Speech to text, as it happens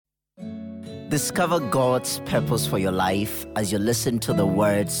Discover God's purpose for your life as you listen to the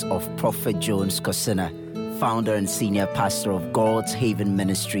words of Prophet Jones Kosina, founder and senior pastor of God's Haven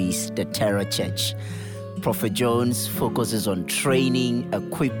Ministries, the Terra Church. Prophet Jones focuses on training,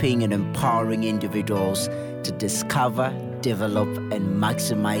 equipping, and empowering individuals to discover, develop, and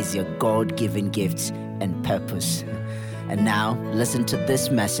maximize your God-given gifts and purpose. And now, listen to this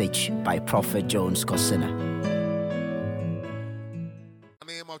message by Prophet Jones Kosina. In the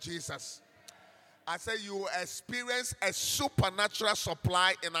name of Jesus. I say you will experience a supernatural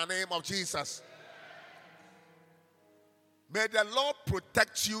supply in the name of Jesus. May the Lord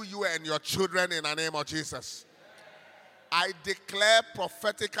protect you, you and your children in the name of Jesus. I declare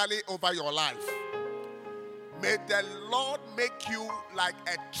prophetically over your life. May the Lord make you like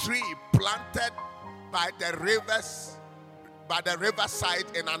a tree planted by the rivers, by the riverside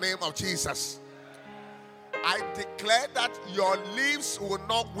in the name of Jesus. I declare that your leaves will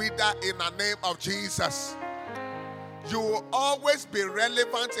not wither in the name of Jesus. You will always be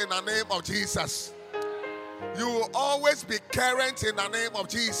relevant in the name of Jesus. You will always be current in the name of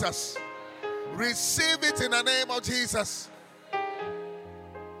Jesus. Receive it in the name of Jesus.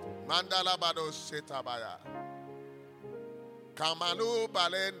 Mandala bado shetabaya. Kamalu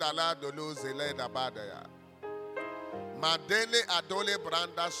balendala dolu zele dabadaya. Madele adole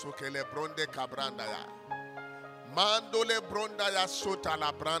branda sukele bronde kabrandaya. Mandole brondaya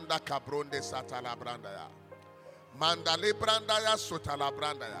sotala branda kabronde satala brandaya. Mandale brandaya sotala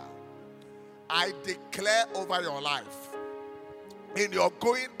brandaya. I declare over your life, in your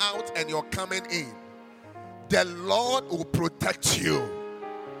going out and your coming in, the Lord will protect you.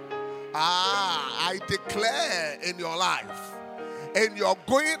 I declare in your life, in your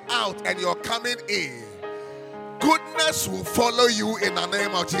going out and your coming in, goodness will follow you in the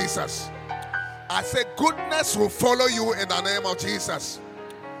name of Jesus. I say goodness will follow you in the name of Jesus.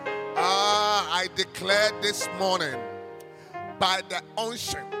 I declare this morning, by the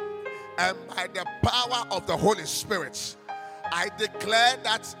unction and by the power of the Holy Spirit, I declare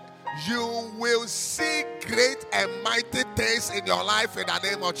that you will see great and mighty things in your life in the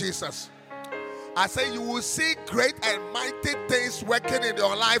name of Jesus. I say you will see great and mighty things working in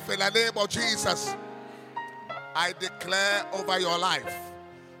your life in the name of Jesus. I declare over your life,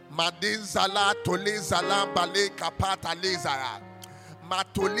 Madinzala tolizala bale kapata lizaya.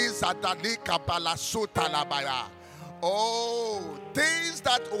 Matoliza dalika balasuta labaya. Oh, things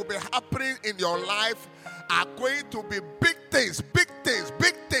that will be happening in your life are going to be big things, big things,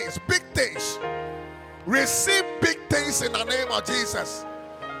 big things, big things. Receive big things in the name of Jesus.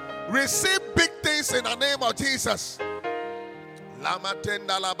 Receive big things in the name of Jesus. Lama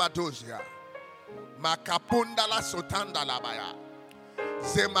tenda la badozia. Makapunda la sotanda labaya.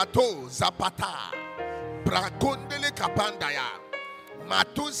 Zemato zapata. Brakundele kapandaya.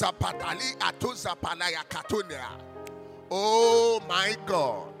 Matu zapatali atu zapalaya katunia. Oh my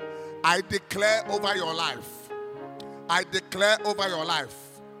God. I declare over your life. I declare over your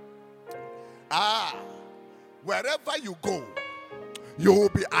life. Wherever you go, you will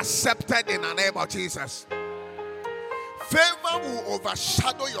be accepted in the name of Jesus. Favor will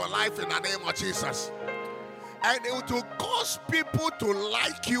overshadow your life in the name of Jesus. And it will cause people to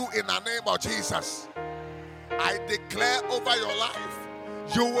like you in the name of Jesus. I declare over your life,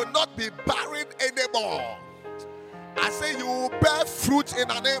 you will not be barren anymore. I say you will bear fruit in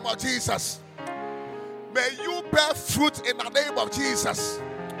the name of Jesus. May you bear fruit in the name of Jesus.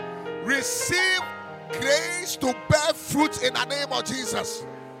 Receive grace to bear fruit in the name of Jesus.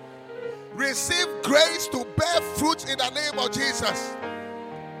 Receive grace to bear fruit in the name of Jesus.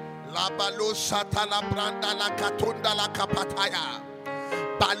 La balu satala branda la katunda la kapataya.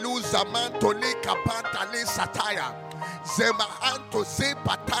 Balu zamanto li kapanta li sataya. Zemaanto zi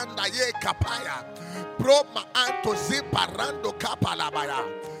patanda ye kapaya. Pro maanto zi parando kapalabaya.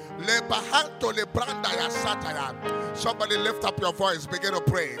 Le bahanto le branda ya sataya. Somebody lift up your voice, begin to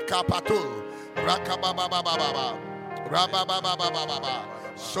pray. Kapatu. Rakabababababa. Rabababababa.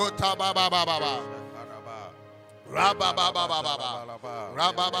 Sotababababa. Rabababababa.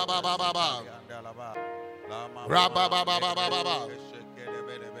 Rabababababa. Rabababababa.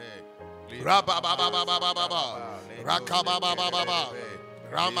 Rabababababa. Rakababababa.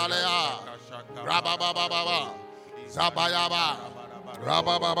 Ramalea. Rabababababa. Zabayaba.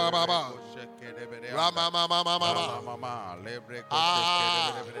 Rabababababa. Ramamamamama.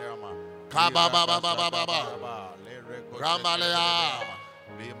 Kabababababa. Ramalea.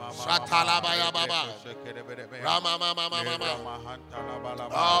 Satalabaya baba. Ramamamamama.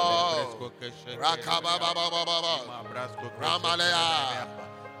 Oh. Rakababababa. Ramalea.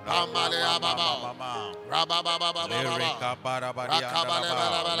 Pamalea Baba, Rababa Baba,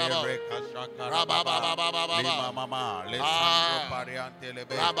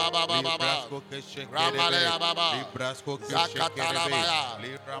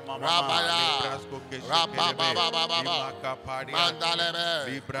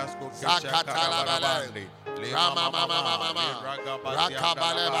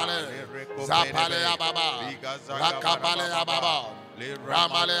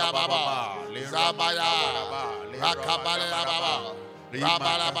 Ramale Baba, Zabaya, Rakabale Baba, Rabala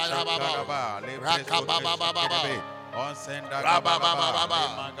Baba, Rakababa Baba, Rababa Baba,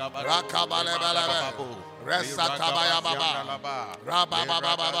 Rakabale Baba, Resatabaya Baba, Rababa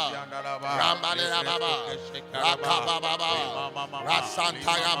Baba, Ramale Baba, Rakababa Baba,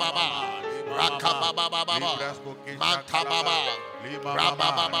 Rasantaya Baba, Rakababa Baba, Mantababa,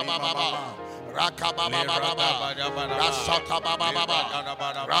 Rababa Baba, Rakababa Baba, Rasata Baba,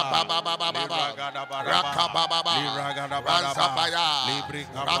 Rababa Baba, Rakababa, Razabaya,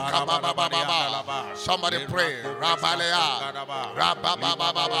 Rakababa Baba. Somebody pray, Rabalea,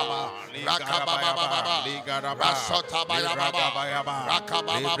 Rababa Baba, Rakababa Baba, Rasota Baba,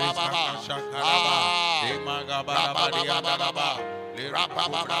 Rakababa Baba, Rababa Baba,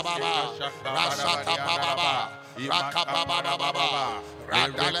 Rababa Baba, Rasata Baba, Rakababa Baba,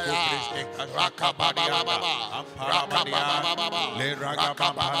 Radalea, Rakababa Baba, Rakababa Baba,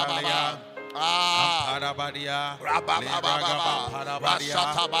 Rakababa Baba, Rababadia,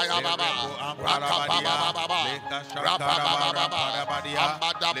 Rasatabaya Baba, Rakababa Baba, Rababa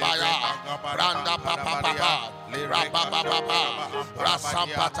Amadabaya, Randa Papa Papa, Rababa Baba,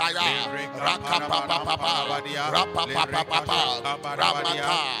 Rasampataya, Rakababa Papa, Rapapa Papa,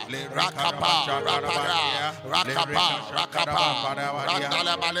 Ramaka, Rakapa, Rapaya, Rakapa,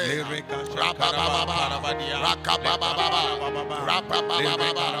 Randala Bale, Rababa Rakababa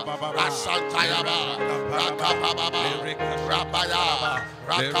Rababa Rasantayaba, Rakababa, Rabaya,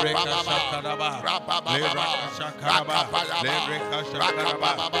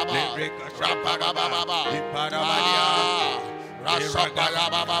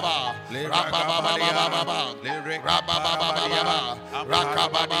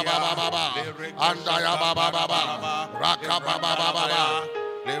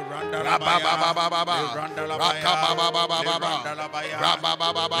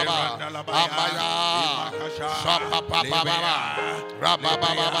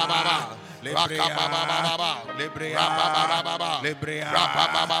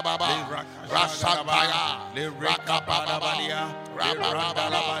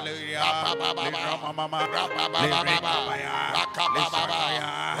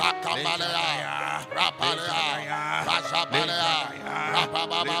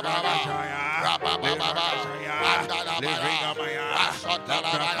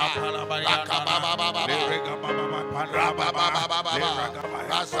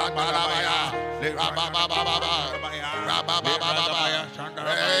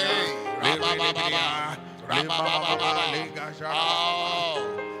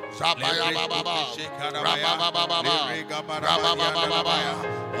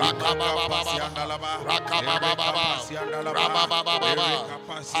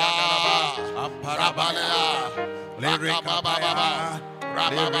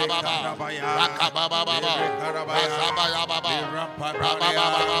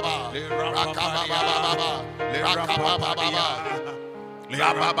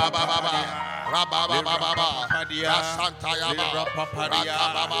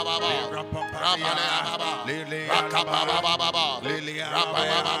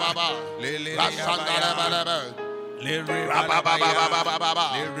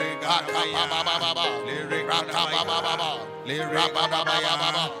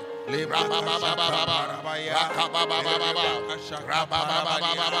 Rakababa,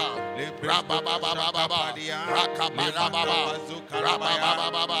 Rababa,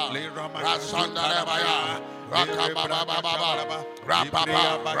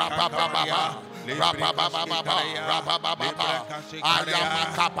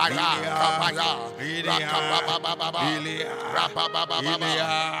 Rakababa,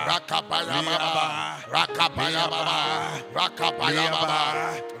 Rasabaya Baba,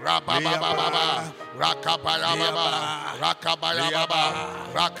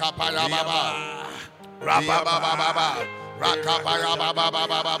 Rababa, Rakababa,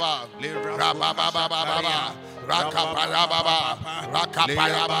 Andaya Baba, Rakababa, Rakapaya Baba,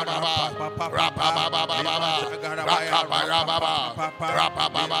 Rakapaya Baba, Rapababa Baba, Rakapaya Baba,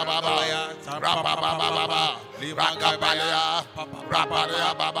 Rapababa Baba, Rapababa Baba, Rakapaya,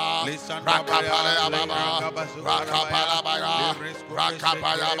 Rapalea Baba, Rakapalea Baba, Rakapala Baba, Rakapaya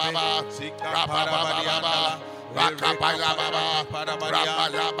Baba, Rapababa Baba, Rakapaya Baba,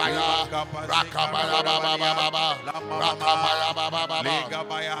 Rapaya Baya, Rakapaya Baba Baba, Rakapaya Baba Baba,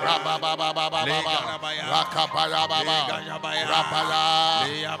 Rababa Baba Baba, Rakapaya Baba, Rapaya,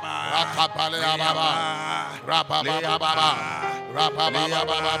 Rakapalea Baba, Rababa Baba, Rababa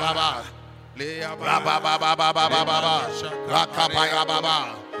Baba, Rababa Baba Baba, Rakapaya Baba,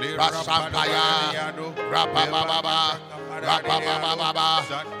 Rasampaya, Rababa Baba, Rababa Baba,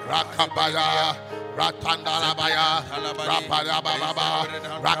 Rakapaya, Ratandalabaya, Rapaya Baba,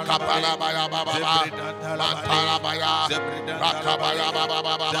 Rakapalabaya Baba, Matalabaya, Rakabaya Baba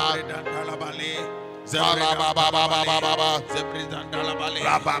Baba, Salaba Baba Baba,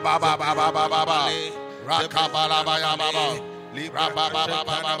 Rababa Baba Baba, Rakabalabaya Baba, Rababa Baba,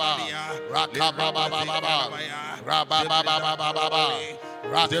 Rakababa Baba, Rababa Baba,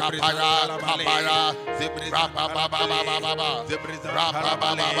 Rakapaya Kapaya, Rababa Baba,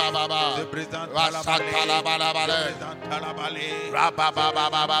 Rababa Baba, Rasantala Balabale, Rababa Baba,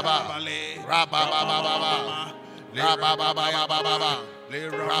 Rababa Baba, Rababa Baba,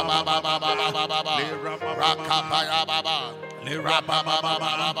 Rababa Baba, Rakapaya Baba, Rababa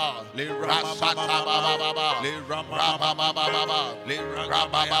Baba, Rasata Baba, Rababa Baba, Rababa Baba,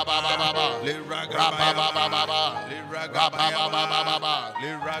 Rababa Baba, Rababa Baba,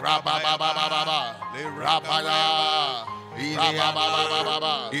 Rababa Baba, Rabaya, Rababa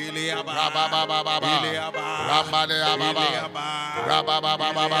Baba, Rababa Baba, Ramalea Baba, Rababa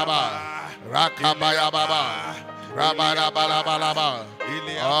Baba, Rakabaya Baba, Rabalabalaba.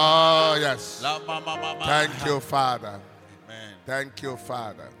 Oh, yes. Thank you, Father. Amen. Thank you,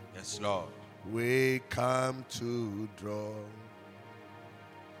 Father. Yes, Lord. We come to draw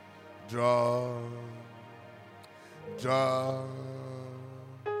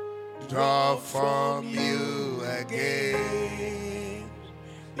from you again.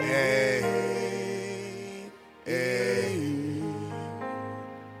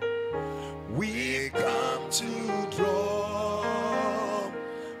 We come to draw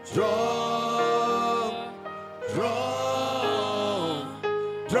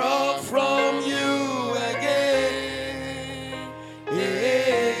from you again.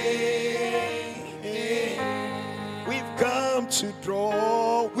 We've come to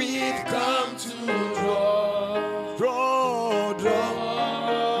draw. We've come to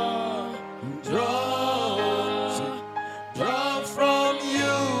draw from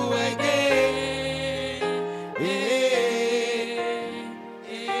you again.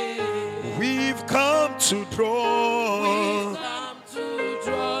 We've come to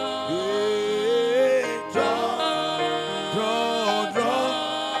draw. Draw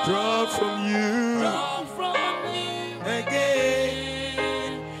from you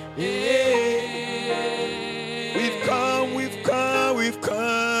again.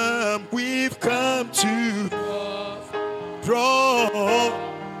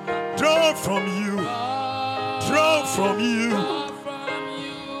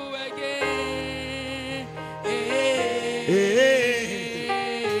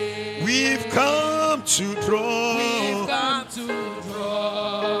 We've come to draw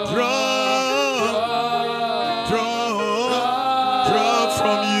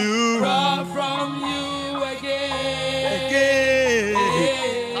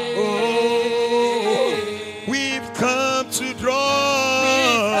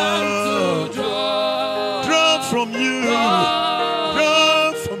from you again.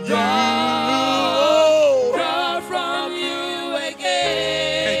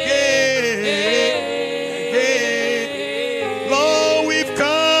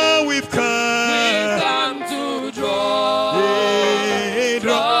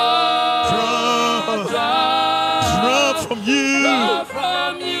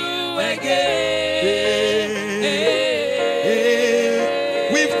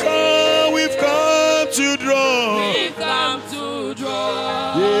 We've come to draw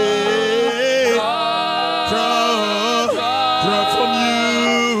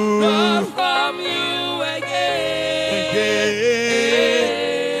from you again.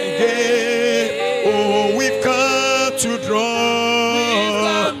 Oh, we've come to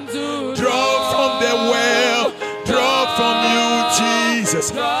draw from you. Draw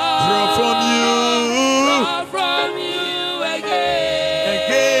from you again.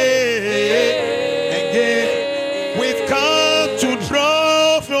 We've come to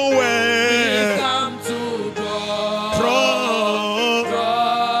draw from where?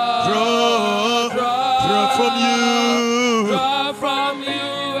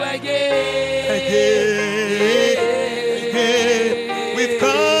 we've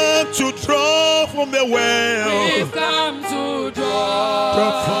come to draw from the well. We've come to draw.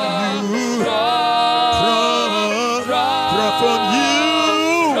 Draw from you. Draw from you.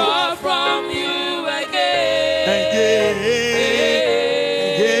 Draw from you again. Again.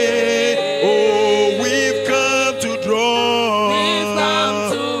 Oh, we've come to draw. We've come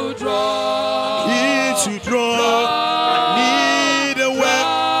to draw. Need to draw. I need a well.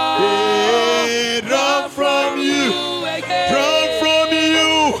 Draw from you. Draw from you.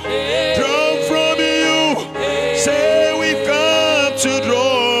 Draw from you. Say we've come to draw.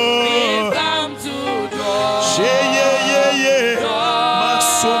 We've come to draw. Say yeah.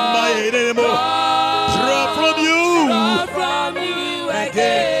 Masoma edemo. Draw from you. Draw from you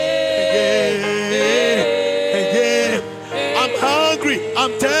again. Again. I'm hungry.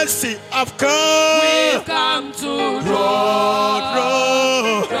 I'm thirsty. I've come. We've come to draw.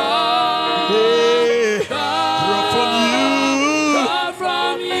 Draw. Yeah. Draw from you. Draw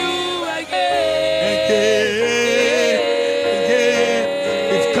from you again. Again.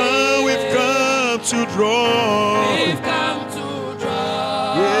 We've come to draw. We've come to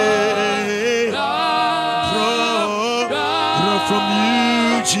draw. Yeah. Draw from you,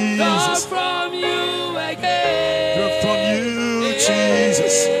 Draw Jesus. from you again. Draw from you,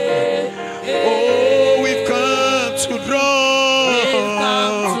 Jesus. Oh, we've come to draw. We've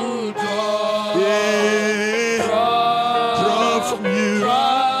come to draw. Yeah. Draw from you.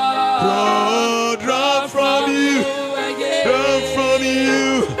 Draw from you. Draw from you.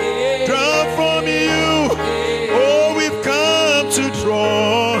 Draw from you. Oh, we've come to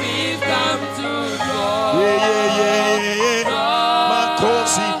draw. We've come to draw. Yeah.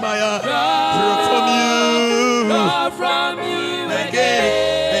 Makosi Maya. Draw from you. Draw from you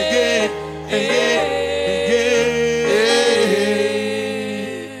Again.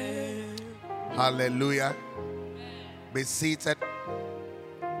 Hallelujah. Be seated.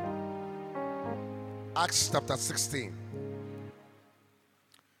 Acts chapter 16.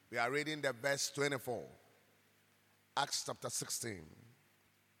 We are reading the verse 24. Acts chapter 16.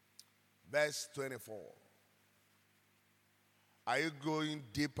 Verse 24. Are you going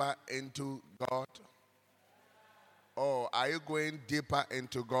deeper into God? Or are you going deeper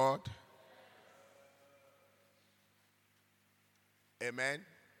into God? Amen.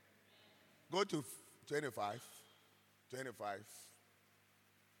 Go to 25. 25.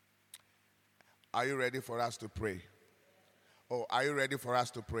 Are you ready for us to pray? Oh, are you ready for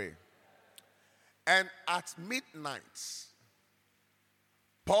us to pray? And at midnight,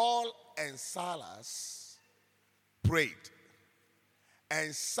 Paul and Silas prayed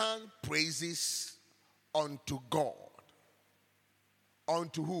and sang praises unto God.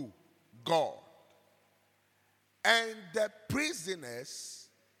 Unto who? God. And the prisoners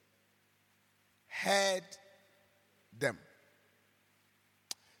heard them.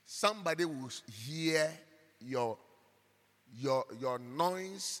 Somebody will hear your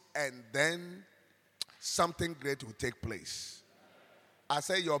noise, and then something great will take place. I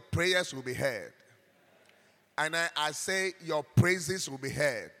say your prayers will be heard. And I say your praises will be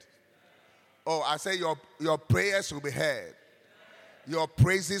heard. Oh, I say your prayers will be heard. Your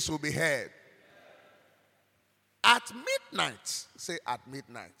praises will be heard. At midnight. Say at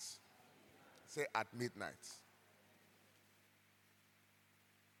midnight. Say at midnight.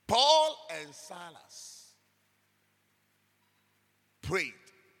 Paul and Silas prayed.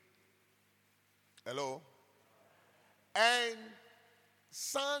 Hello? And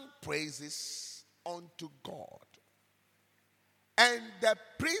sang praises unto God. And the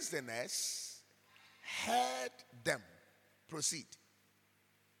prisoners heard them. Proceed.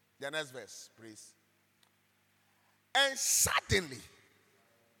 The next verse, please. And suddenly,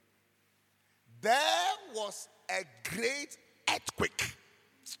 there was a great earthquake.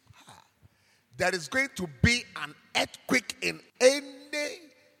 There is going to be an earthquake in any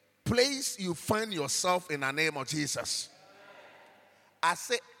place you find yourself in the name of Jesus. I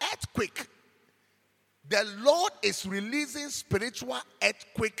say earthquake. The Lord is releasing spiritual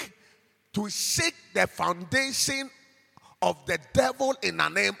earthquake to shake the foundation of the devil in the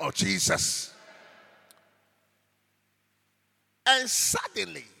name of Jesus. And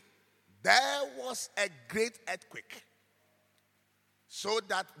suddenly, there was a great earthquake, so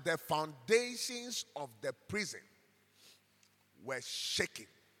that the foundations of the prison were shaken.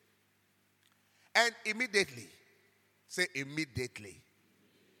 And immediately, say immediately,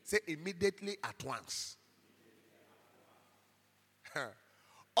 say immediately at once,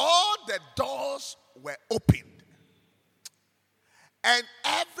 all the doors were opened, and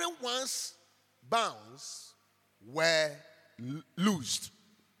everyone's bounds were loosed.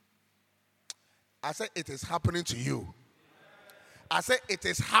 I said it is happening to you. I say it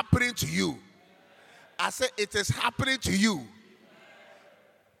is happening to you. I say it is happening to you.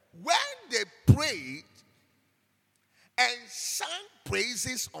 When they prayed and sang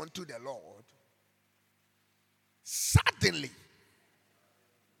praises unto the Lord, suddenly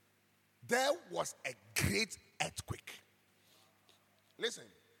there was a great earthquake. Listen,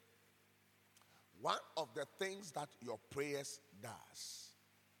 one of the things that your prayers does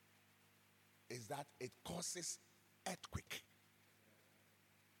is that it causes earthquake.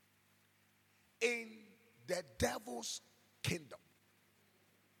 In the devil's kingdom.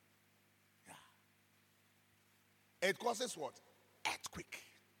 Yeah. It causes what? Earthquake.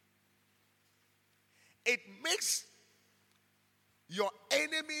 It makes your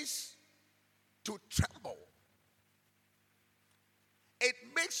enemies to tremble. It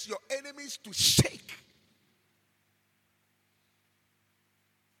makes your enemies to shake.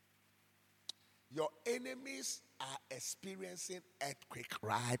 Your enemies are experiencing earthquake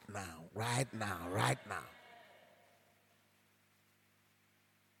right now, right now, right now.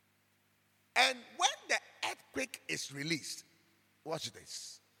 And when the earthquake is released, watch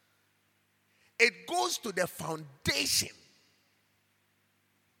this. It goes to the foundation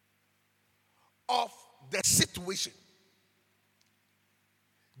of the situation.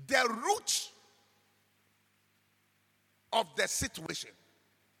 The root of the situation.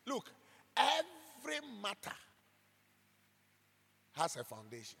 Look, every matter has a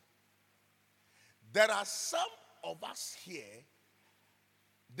foundation. There are some of us here,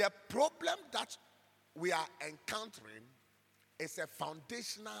 the problem that we are encountering is a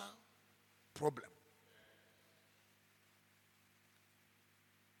foundational problem.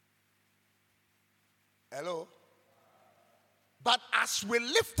 Hello? But as we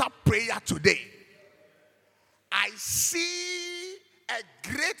lift up prayer today, I see a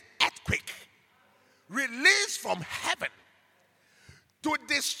great earthquake released from heaven to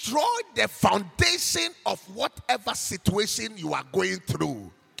destroy the foundation of whatever situation you are going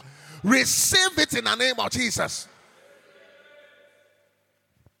through. Receive it in the name of Jesus.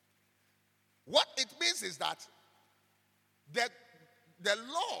 What it means is that the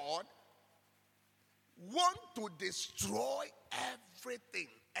Lord wants to destroy everything.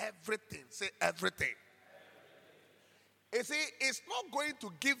 Everything. Say everything. You see, it's not going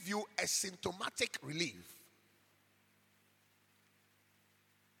to give you a symptomatic relief.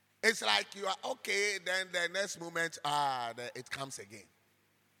 It's like you are okay, then the next moment, it comes again.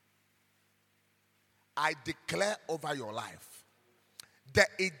 I declare over your life, the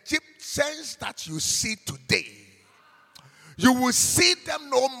Egyptians that you see today, you will see them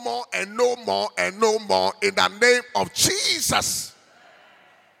no more and no more and no more in the name of Jesus.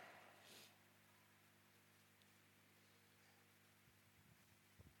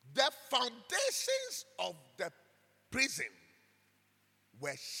 The foundations of the prison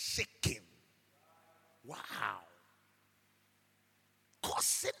were shaking. Wow.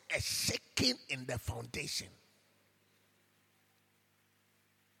 Causing a shaking in the foundation.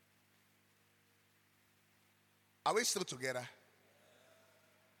 Are we still together?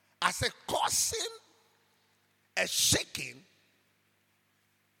 I said, causing a shaking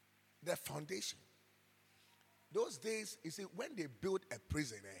the foundation. Those days, you see, when they build a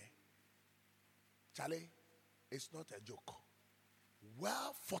prison, Charlie, it's not a joke.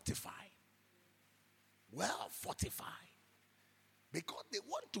 Well fortified. Well fortified. Because they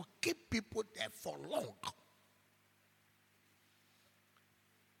want to keep people there for long.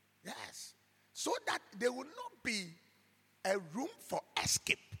 Yes. So that there will not be a room for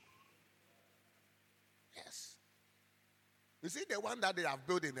escape. Yes. You see the one that they have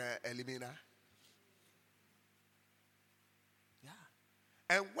built in Elimina? Yeah.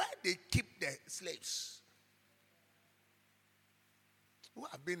 And where they keep the slaves. Who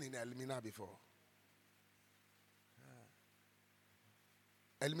have been in Elimina before?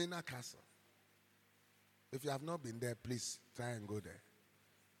 Elimina Castle. If you have not been there, please try and go there.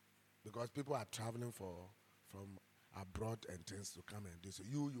 Because people are traveling from abroad and things to come and do so.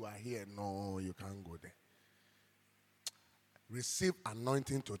 You are here. No, you can't go there. Receive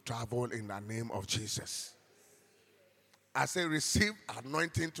anointing to travel in the name of Jesus. I say receive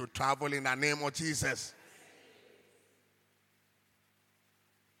anointing to travel in the name of Jesus.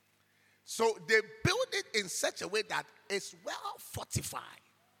 So they build it in such a way that it's well fortified.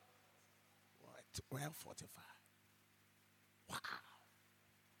 Well fortified. Wow.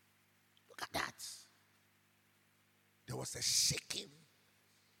 Look at that. There was a shaking.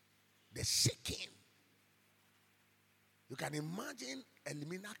 The shaking. You can imagine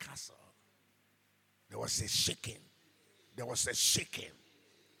Elimina Castle. There was a shaking. There was a shaking.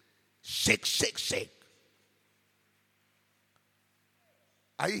 Shake, shake, shake.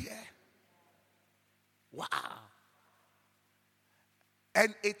 Are you here? Wow.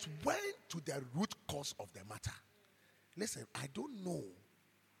 And it went to the root cause of the matter. Listen, I don't know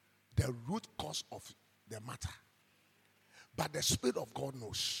the root cause of the matter, but the Spirit of God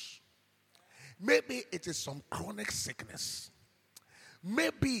knows. Maybe it is some chronic sickness.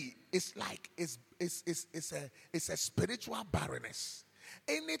 Maybe it's like it's a spiritual barrenness.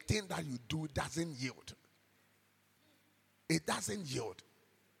 Anything that you do doesn't yield. It doesn't yield.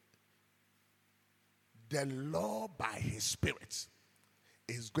 The Lord by His Spirit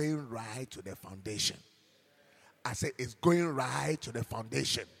is going right to the foundation. I say it's going right to the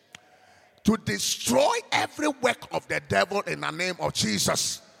foundation to destroy every work of the devil in the name of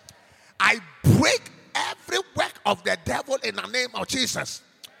Jesus. I break every work of the devil in the name of Jesus.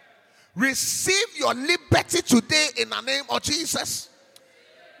 Receive your liberty today in the name of Jesus.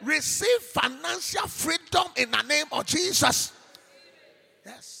 Receive financial freedom in the name of Jesus.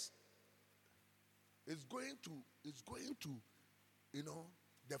 Yes. It's going to,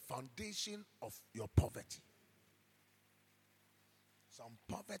 the foundation of your poverty. Some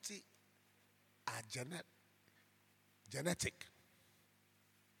poverty are genetic.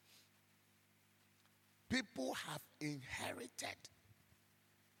 People have inherited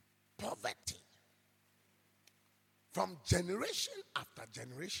poverty from generation after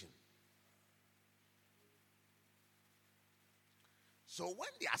generation. So when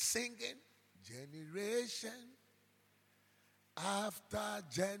they are singing, generation after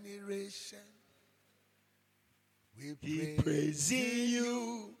generation, we praising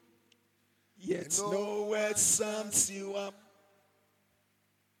you, yet no word sums you up.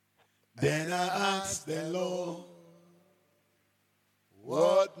 Then I asked the Lord,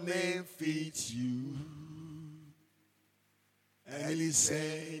 what name fits you? And He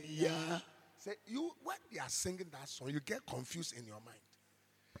said, yeah. Say, you, when they are singing that song, you get confused in your mind.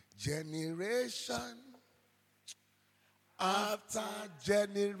 Generation after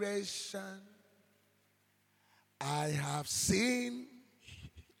generation, I have seen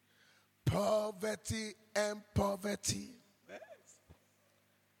poverty and poverty.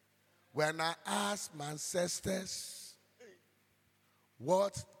 When I asked my ancestors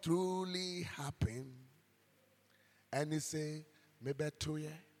what truly happened, and he said, maybe 2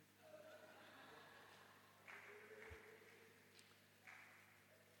 years.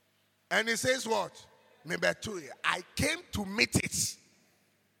 And he says what? Maybe 2 years. I came to meet it.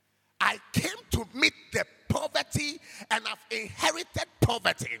 I came to meet the poverty, and I've inherited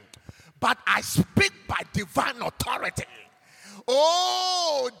poverty. But I speak by divine authority.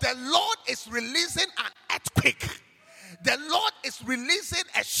 Oh, the Lord is releasing an earthquake. The Lord is releasing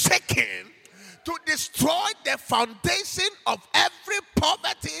a shaking to destroy the foundation of every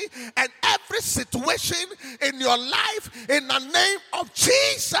poverty and every situation in your life in the name of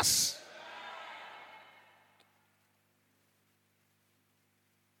Jesus.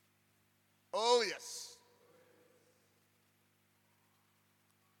 Oh, yes.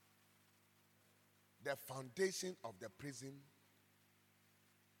 The foundation of the prison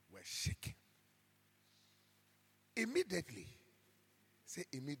were shaken. Immediately. Say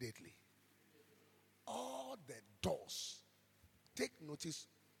immediately. All the doors. Take notice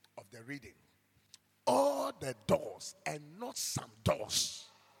of the reading. All the doors, and not some doors.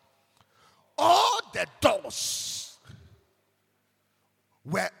 All the doors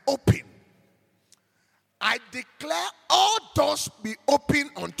were open. I declare all doors be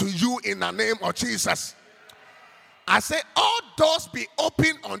open unto you in the name of Jesus. I say all doors be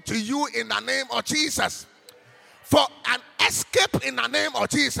open unto you in the name of Jesus. For an escape in the name of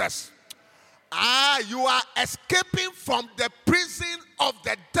Jesus. You are escaping from the prison of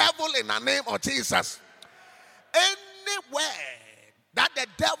the devil in the name of Jesus. Anywhere that the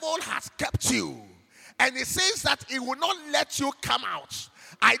devil has kept you, and he says that he will not let you come out,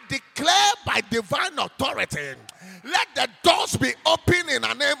 I declare by divine authority, let the doors be open in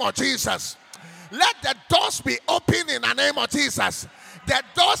the name of Jesus. Let the doors be open in the name of Jesus. The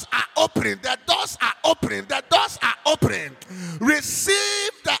doors are opening. The doors are opening. The doors are opening.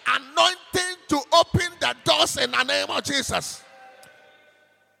 Receive the anointing to open the doors in the name of Jesus.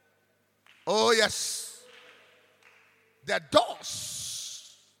 Oh, yes. The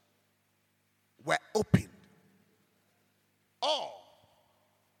doors were opened. All.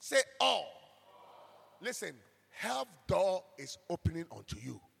 Say all. Listen, health door is opening unto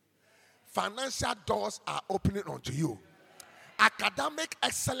you. Financial doors are opening unto you. Academic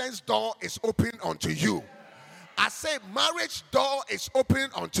excellence door is opening unto you. I say marriage door is opening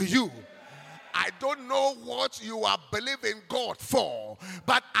unto you. I don't know what you are believing God for,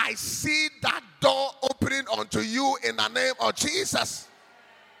 but I see that door opening unto you in the name of Jesus.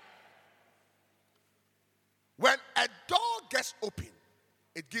 When a door gets open,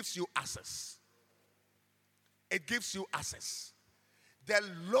 it gives you access. It gives you access. The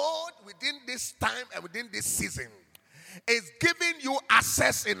Lord within this time and within this season is giving you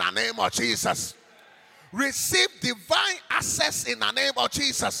access in the name of Jesus. Receive divine access in the name of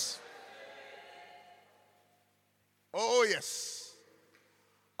Jesus. Oh yes.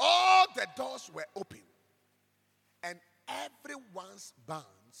 All the doors were open and everyone's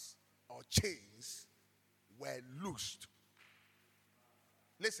bands or chains were loosed.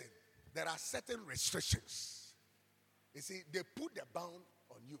 Listen, there are certain restrictions. You see, they put the bound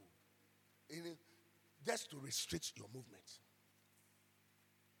on you just to restrict your movement.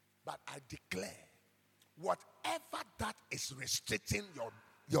 But I declare, whatever that is restricting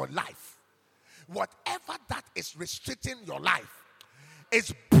your life, whatever that is restricting your life,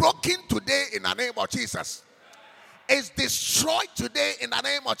 is broken today in the name of Jesus. Is destroyed today in the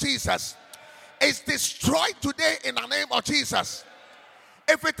name of Jesus. Is destroyed today in the name of Jesus.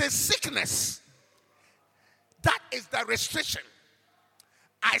 If it is sickness, that is the restriction.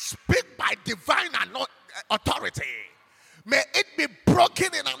 I speak by divine authority. May it be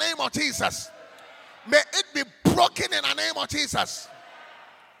broken in the name of Jesus. May it be broken in the name of Jesus.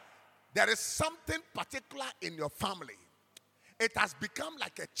 There is something particular in your family. It has become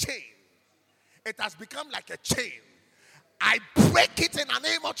like a chain. It has become like a chain. I break it in the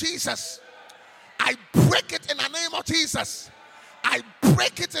name of Jesus. I break it in the name of Jesus. I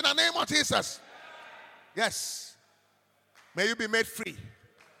break it in the name of Jesus. Yes. May you be made free.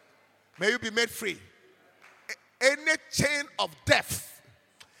 May you be made free. Any chain of death,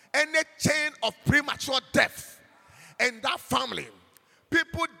 any chain of premature death in that family,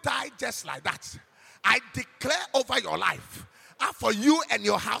 people die just like that. I declare over your life, for you and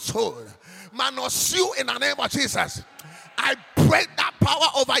your household, manos you in the name of Jesus. I break that power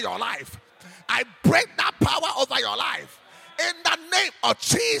over your life. I break that power over your life in the name of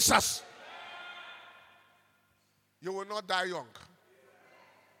Jesus. You will not die young.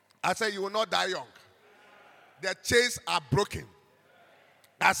 I say you will not die young. The chains are broken.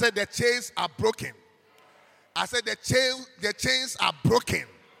 I said the chains are broken. I said the chains are broken.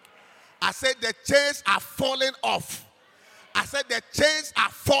 I said the chains are falling off. I said the chains are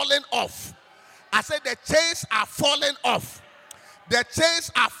falling off. I said the chains are falling off. The chains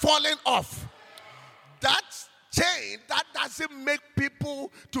are falling off. That chain that doesn't make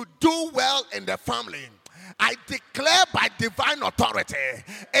people to do well in the family, I declare by divine authority,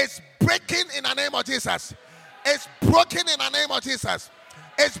 it's breaking in the name of Jesus. It's broken in the name of Jesus.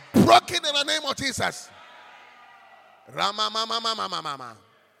 It's broken in the name of Jesus. Rama.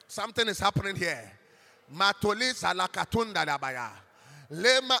 Something is happening here. Matoli salakatunda dabaya.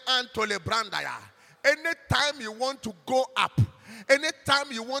 Lema antole brandaya. Anytime you want to go up,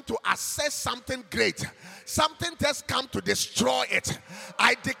 anytime you want to access something great, something just come to destroy it.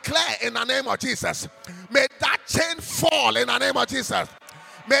 I declare in the name of Jesus, may that chain fall in the name of Jesus.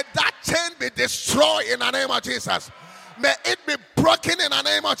 May that chain be destroyed in the name of Jesus. May it be broken in the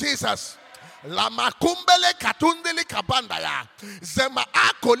name of Jesus. La makumbele katundili kabandaya. Zema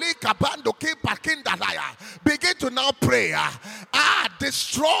akoli kabando ki pakindalaya. Begin to now pray.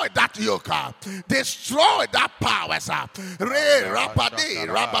 Destroy that yoke. Destroy that power. Re rapadi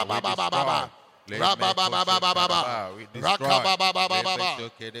rabababababa. Rabababababa.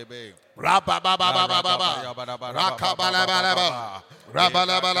 Rakabababababa. Rabababababa.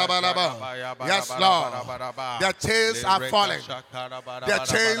 Rabalabalaba. Yes, Lord. The chains are falling. The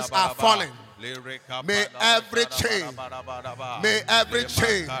chains are falling. May every chain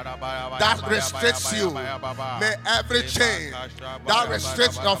that restricts you, may every chain that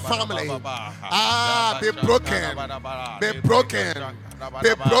restricts your family, be broken, be broken,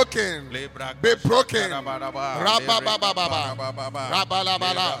 be broken, be broken. Rababababa,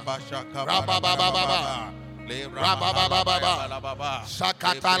 rabalabala, rababababa. Rababababa,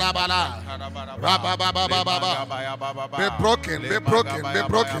 Shakatalabala, Rababababa, be broken, be broken, be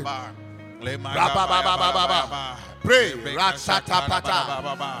broken. Rababababa, pray, Ratsatapata,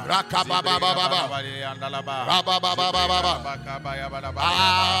 Rakababababa, Rababababa,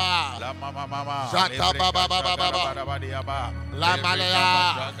 Zatababababa, Lamalaya,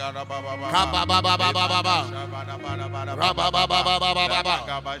 Kababababa, Rababababa,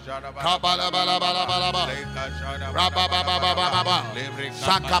 Kabalabalaba, Rababababa,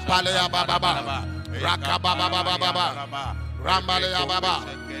 Sakapalea Baba, Rakababababa, Ramalea Baba,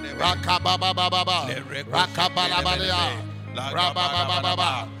 Rakababababa, Rakabalabalea, Rababababa,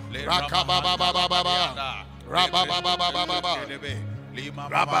 Rakababababa, Rabababababa,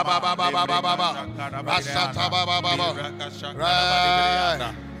 Rabababababa, Rasatabababa,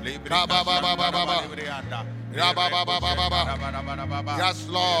 Kababababa, Yes,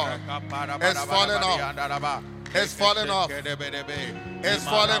 Lord. It's falling off. It's falling off. It's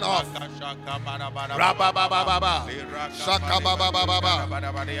falling off.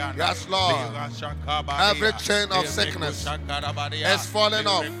 Yes, Lord. Every chain of sickness is falling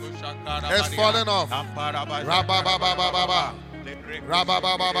off. It's falling off.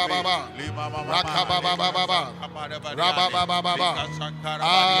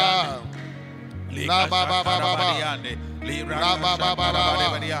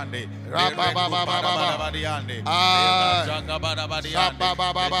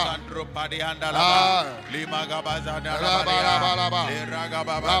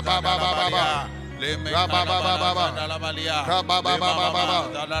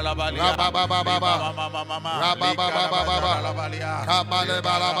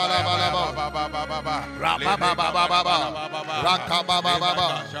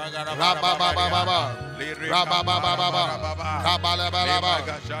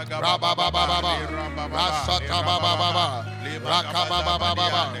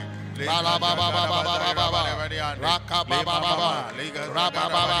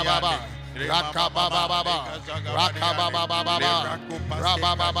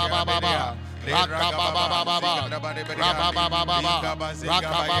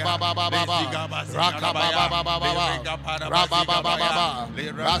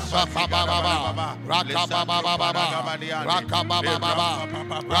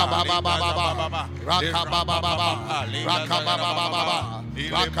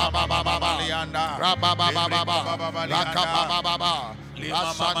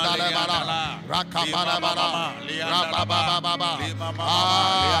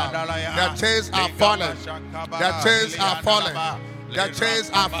 The chains are falling. The chains are falling. The chains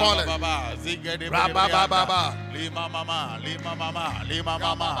are falling.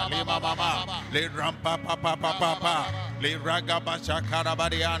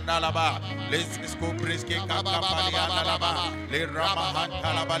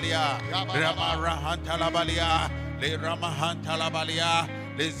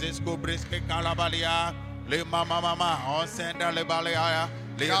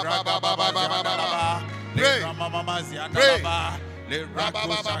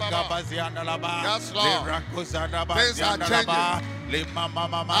 Yes, Lord. Things are changing.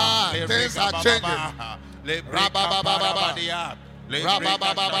 Things are changing.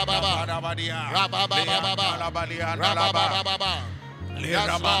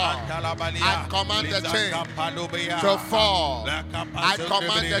 Yes, Lord. I command the chain to fall. I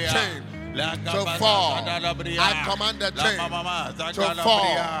command the chain to fall. I command the chain to fall.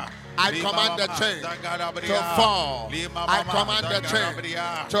 I command the chain to fall. I command the chain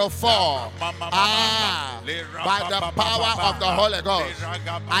to fall. By the power of the Holy Ghost,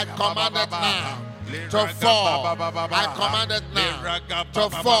 I command it now to fall. I command it now to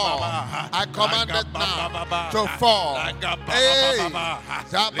fall. I command it now to fall. Hey,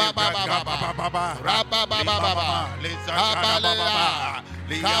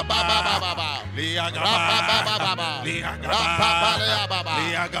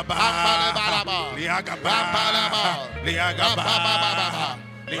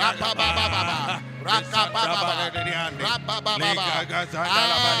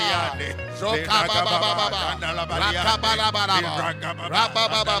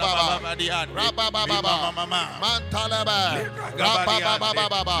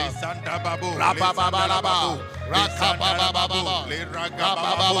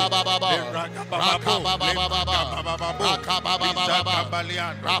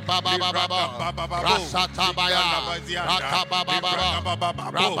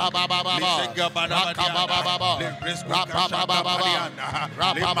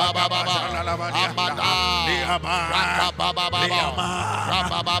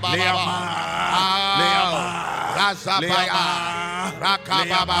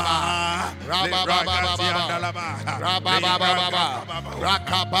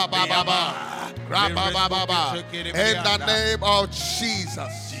 in the name of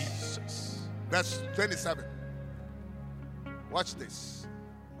Jesus. Verse 27. Watch this.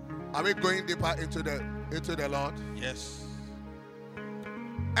 Are we going deeper into the Lord? Yes.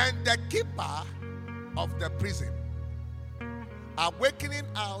 And the keeper of the prison, awakening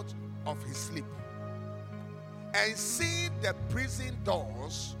out of his sleep, and seeing the prison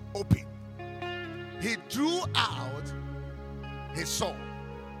doors open, he drew out his sword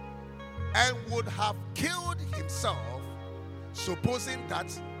and would have killed himself, supposing that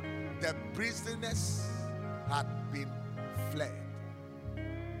the prisoners had been fled.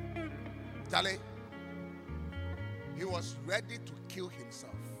 Charlie, he was ready to kill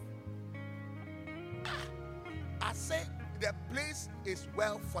himself. I say the place is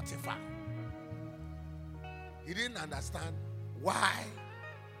well fortified. He didn't understand why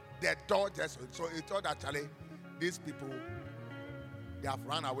the door just, so he thought actually these people, they have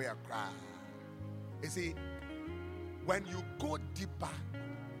run away and cried. You see, when you go deeper,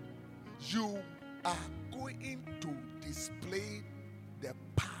 you are going to display the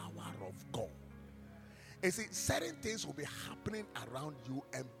power of God. You see, certain things will be happening around you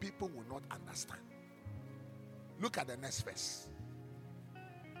and people will not understand. Look at the next verse.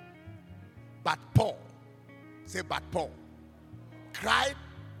 But Paul, say, but Paul cried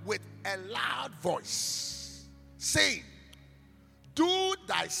with a loud voice, saying, do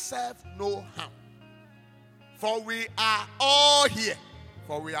thyself no harm, for we are all here.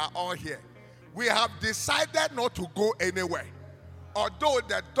 For we are all here. We have decided not to go anywhere. Although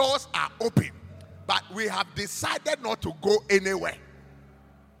the doors are open, but we have decided not to go anywhere.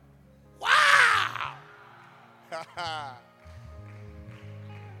 Wow!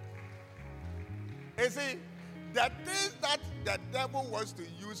 You see, the things that the devil wants to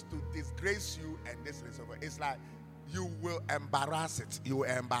use to disgrace you and this is over, it's like you will embarrass it. You will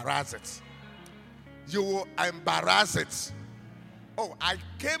embarrass it. You will embarrass it. Oh, I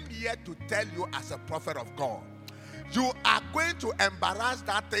came here to tell you as a prophet of God, you are going to embarrass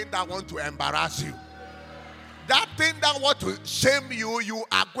that thing that want to embarrass you. That thing that want to shame you, you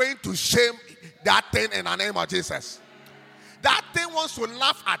are going to shame that thing in the name of Jesus. That thing wants to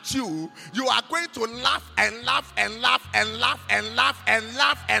laugh at you, you are going to laugh and laugh and laugh and laugh and laugh and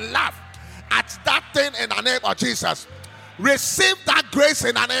laugh and laugh at that thing in the name of Jesus. Receive that grace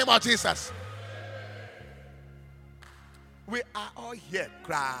in the name of Jesus. We are all here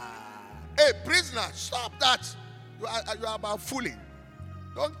cry. Hey, prisoner, stop that. You are about fooling.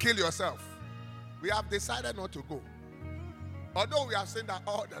 Don't kill yourself. We have decided not to go. Although we have seen that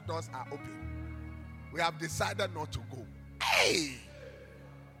all the doors are open, we have decided not to go. Hey!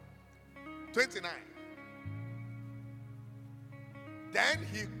 29. Then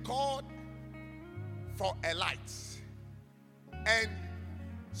he called for a light and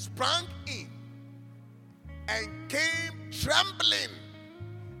sprang in and came trembling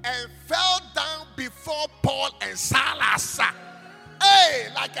and fell down before Paul and Silas. Hey,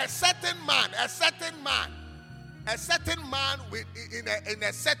 like a certain man with in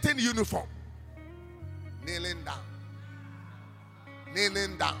a certain uniform, kneeling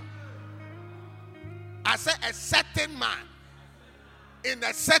down. I said a certain man in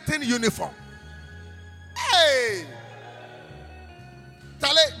a certain uniform. Hey,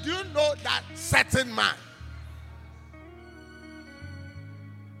 Tale, do you know that certain man?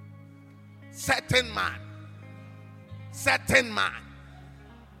 Certain man.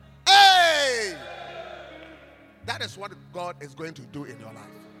 Hey! That is what God is going to do in your life.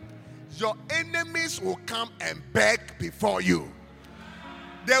 Your enemies will come and beg before you.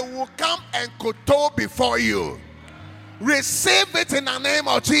 They will come and kowtow before you. Receive it in the name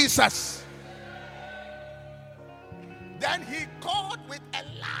of Jesus. Then he called with a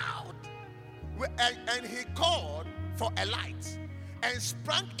loud, and he called for a light and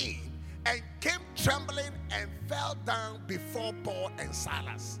sprang in and came trembling and fell down before Paul and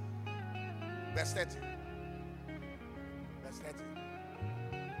Silas. Verse 30. Verse 30.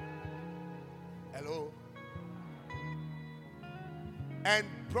 Hello. And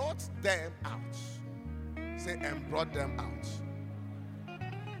brought them out. Say, and brought them out.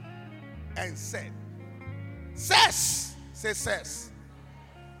 And said, cess. Say, cess.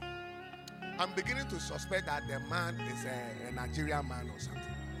 I'm beginning to suspect that the man is a Nigerian man or something.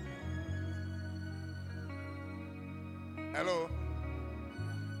 Hello?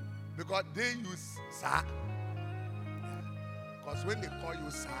 Because they use sir. Because when they call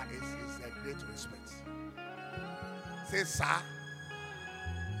you sir, it's a great respect. Say sir.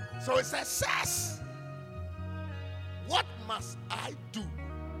 So it says, says, what must I do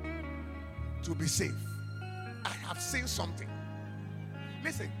to be saved? I have seen something.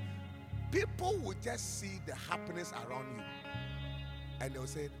 Listen, people will just see the happiness around you and they'll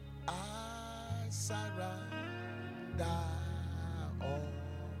say, I surrender all.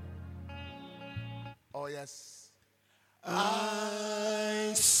 Oh yes.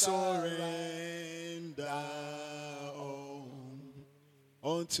 I surrender all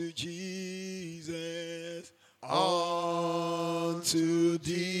unto Jesus, unto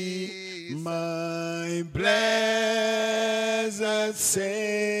thee, my blessed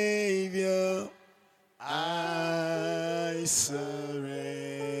Savior. I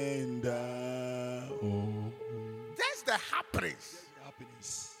surrender all. That's the happiness.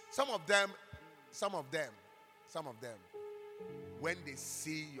 Some of them, when they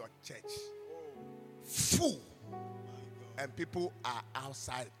see your church full, and people are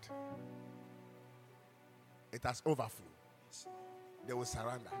outside, it has overflow. They will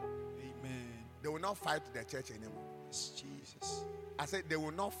surrender. Amen. They will not fight the church anymore. Yes, Jesus. I said they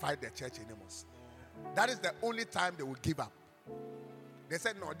will not fight the church anymore. That is the only time they will give up. They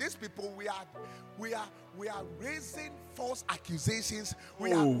said, no, these people, we are raising false accusations.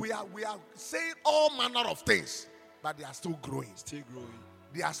 We are saying all manner of things, but they are still growing. Still growing.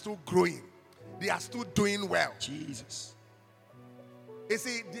 They are still growing. They are still doing well. Jesus. You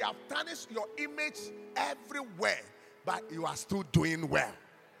see, they have tarnished your image everywhere, but you are still doing well.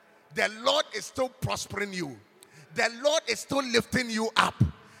 The Lord is still prospering you. The Lord is still lifting you up.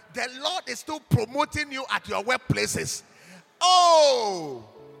 The Lord is still promoting you at your workplaces. Oh,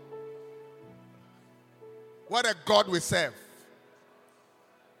 what a God we serve.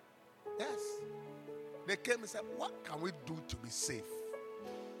 Yes. They came and said, what can we do to be safe?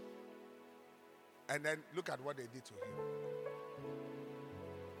 And then look at what they did to him.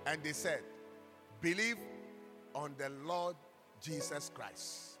 And they said, believe on the Lord Jesus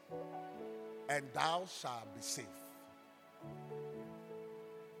Christ, and thou shalt be safe,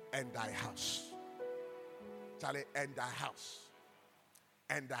 and thy house. Charlie, and thy house.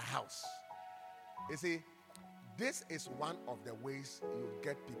 And thy house. You see, this is one of the ways you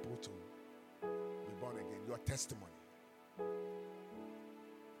get people to be born again. Your testimony.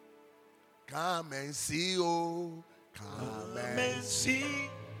 Come and see, oh. Come and see.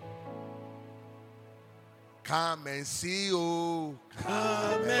 Come and see, oh.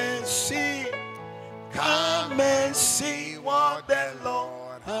 Come and see. Come and see what the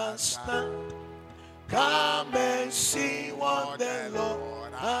Lord has done. Come and see what the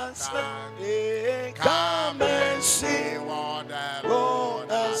Lord has done. Yeah, come and see what the Lord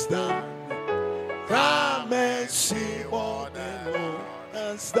has done. Come and see what the Lord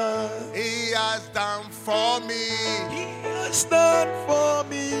has done. He has done for me. He has done for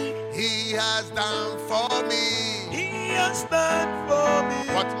me. He has done for me. He has done for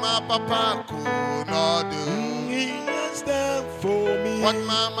me. What my papa could not do. He has done for me. What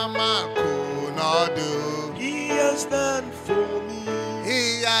my mama could not do. He has done for me.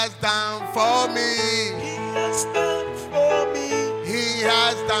 He has done for me. He has done for me. He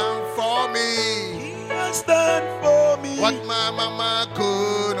has done for me. He has done for me. What my mama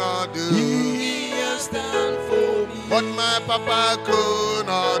could not do. He has done for me. What my papa could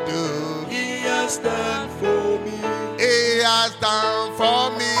not do. He has done for me. He has done for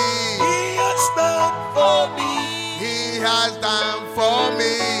me. He has done for me. He has done for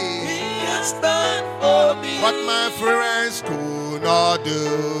me. He has done for me. What my friends could not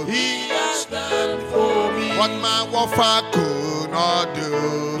do. He has done for me. What my warfare could not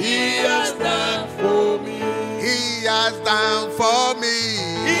do. He has done for me. He has done for me.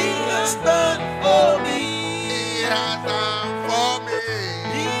 He has done for me. He has done for me.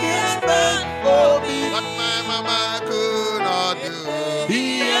 He has done for me. What my mama could not do.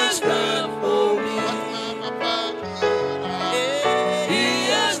 He has done for me. What my papa could not do. He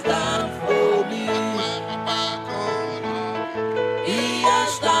has done for me. What my papa could not do. He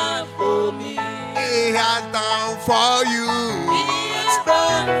has done for me. He has done for you. He has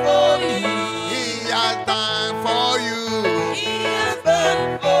done for you. He has done for you. He has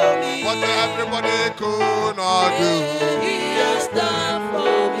done for me. What everybody could not do. He has done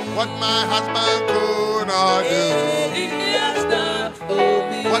for me. What my husband could not do. He has done for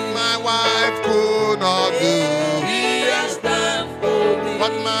me. What my wife could not do. He has done for me.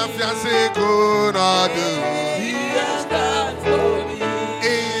 What my fiancé could not do. He has done for me.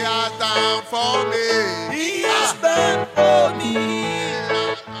 He has done for me. He has done for me.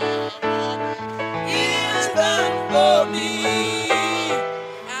 He has done for me.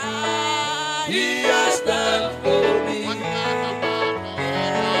 He has done for me. What my papa could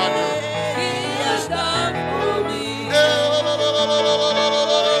not do. He has done for me.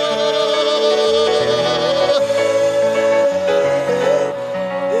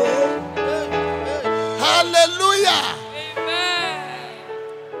 Hallelujah. Amen.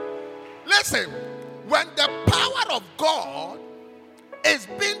 Listen, when the power of God is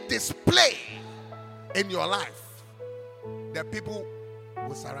being displayed in your life, the people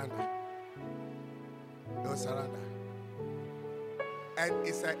will surrender. They will surrender. And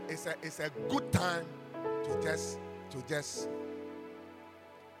it's a good time to just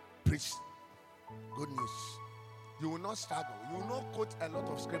preach good news. You will not struggle. You will not quote a lot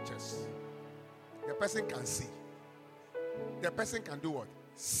of scriptures. The person can see. The person can do what?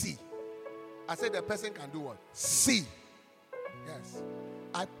 See. I said the person can do what? See. Yes.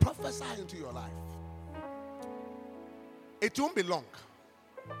 I prophesy into your life. It won't be long.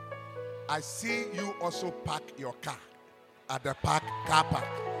 I see you also park your car at the car park.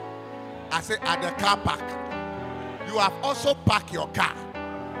 I say at the car park. You have also parked your car.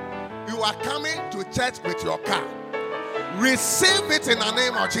 You are coming to church with your car. Receive it in the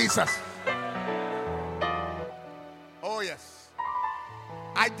name of Jesus. Oh yes.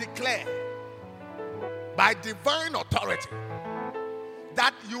 I declare by divine authority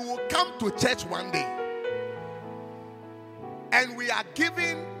that you will come to church one day and we are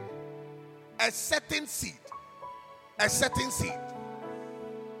giving a certain seed. A certain seed.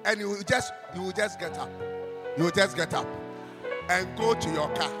 And you will just get up. You will just get up and go to your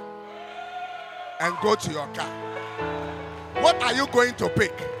car. And go to your car. What are you going to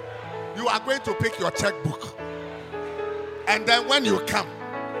pick? You are going to pick your checkbook. And then when you come,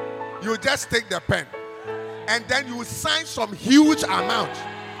 you just take the pen. And then you sign some huge amount.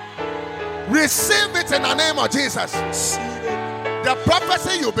 Receive it in the name of Jesus. The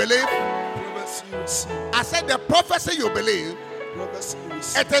prophecy you believe. I said the prophecy you believe.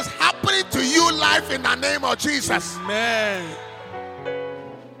 It is happening to you live in the name of Jesus. Amen.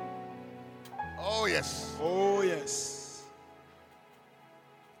 Oh yes. Oh yes.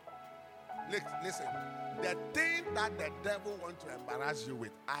 Listen, the thing that the devil wants to embarrass you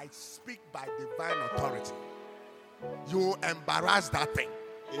with, I speak by divine authority. You embarrass that thing.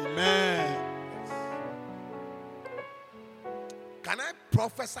 Amen. Can I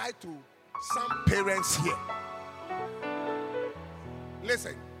prophesy to some parents here?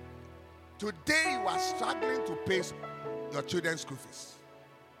 Listen, today you are struggling to pay your children's school fees.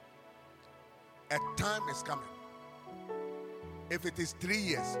 A time is coming. If it is 3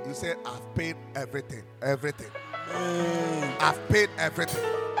 years, you say, I've paid everything. Everything. Amen. I've paid everything.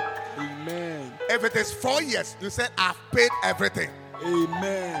 Amen. If it is 4 years, you say, I've paid everything.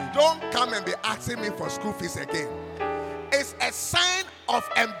 Amen. Don't come and be asking me for school fees again. It's a sign of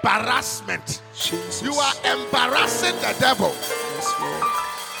embarrassment. Jesus. You are embarrassing the devil. Yes, Lord.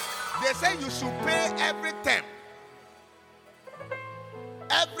 They say you should pay every term,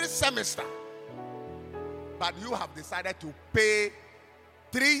 every semester. But you have decided to pay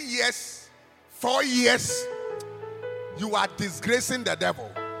 3 years, 4 years. You are disgracing the devil.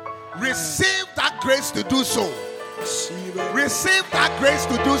 Receive that grace to do so. Receive it. Receive that grace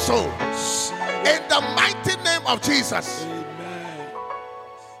to do so. Receive it. In the mighty name of Jesus. Amen.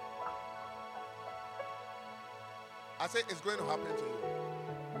 I say it's going to happen to you.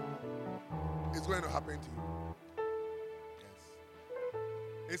 It's going to happen to you.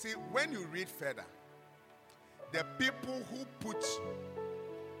 Yes. You see, when you read further, the people who put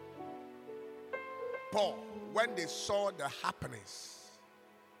Paul, when they saw the happenings,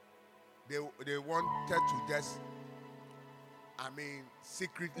 they wanted to just,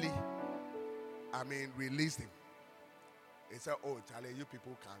 secretly, release him. They said, oh, Charlie, you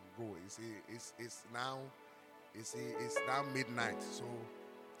people can go. You see, it's now midnight. So,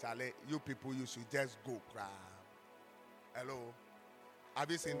 Charlie, you people, you should just go. Hello?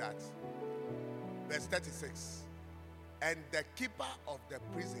 Have you seen that? Verse 36. And the keeper of the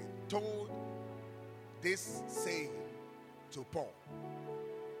prison told this saying to Paul.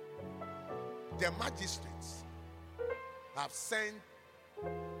 The magistrates have sent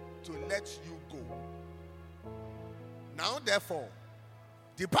to let you go. Now, therefore,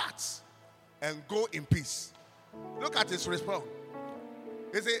 depart and go in peace. Look at his response.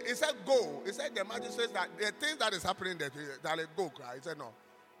 He said, go. He said, the magistrates, that the things that is happening there, that let go. He said, no.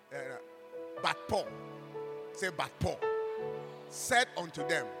 But Paul, said unto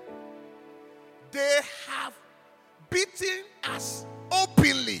them, they have beaten us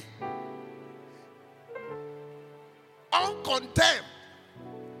openly, uncondemned,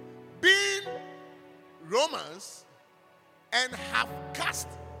 being Romans, and have cast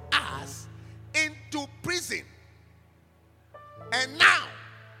us into prison. And now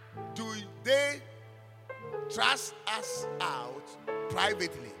do they thrust us out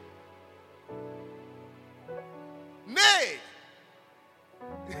privately? Nay,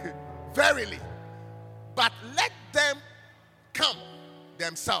 verily, but let them come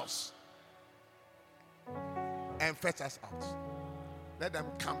themselves and fetch us out. Let them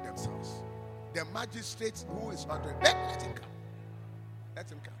come themselves. The magistrate who is under, let him come. Let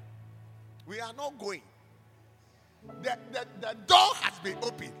him come. We are not going. The door has been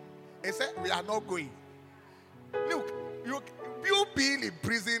opened. He said, we are not going. Look, you being in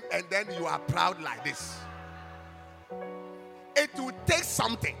prison and then you are proud like this. It will take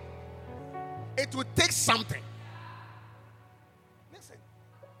something. It will take something. Listen.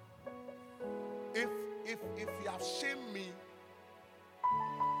 If you have shamed me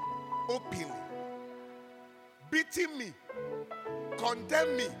openly, beaten me,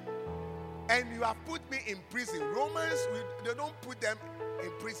 condemned me, and you have put me in prison. Romans, they don't put them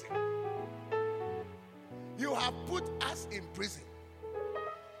in prison. You have put us in prison.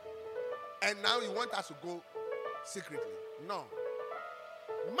 And now you want us to go secretly. No.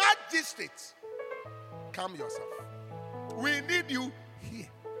 Magistrates, calm yourself. We need you here.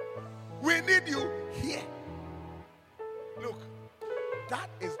 We need you here. Look, that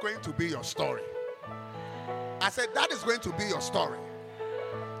is going to be your story. I said that is going to be your story.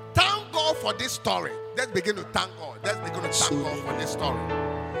 Thank God for this story. Let's begin to thank God. Let's begin to thank God for this story.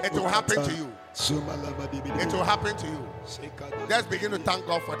 It will happen to you. It will happen to you. Let's begin to thank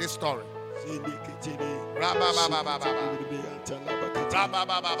God for this story. Thank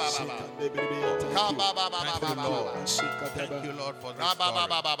you, Lord, for this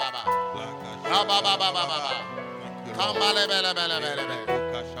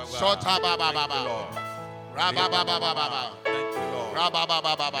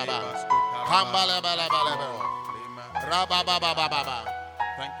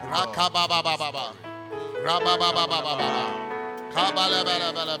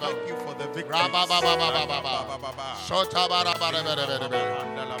Thank you for the victory. Thank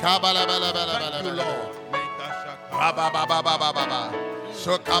you, Lord.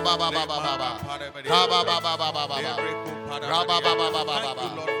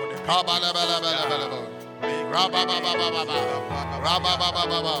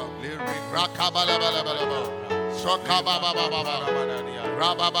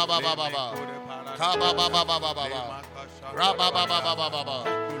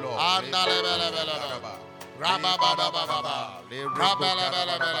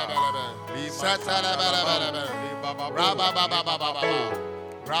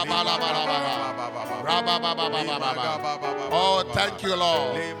 Oh, thank you,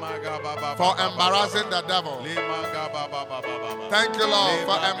 Lord, for embarrassing the devil. Thank you, Lord,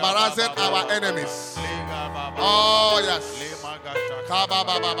 for embarrassing our enemies. Oh, yes.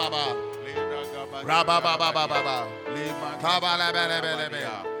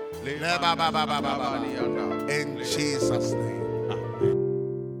 In Jesus' name.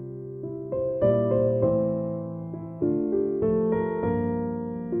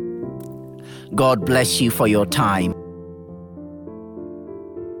 God bless you for your time.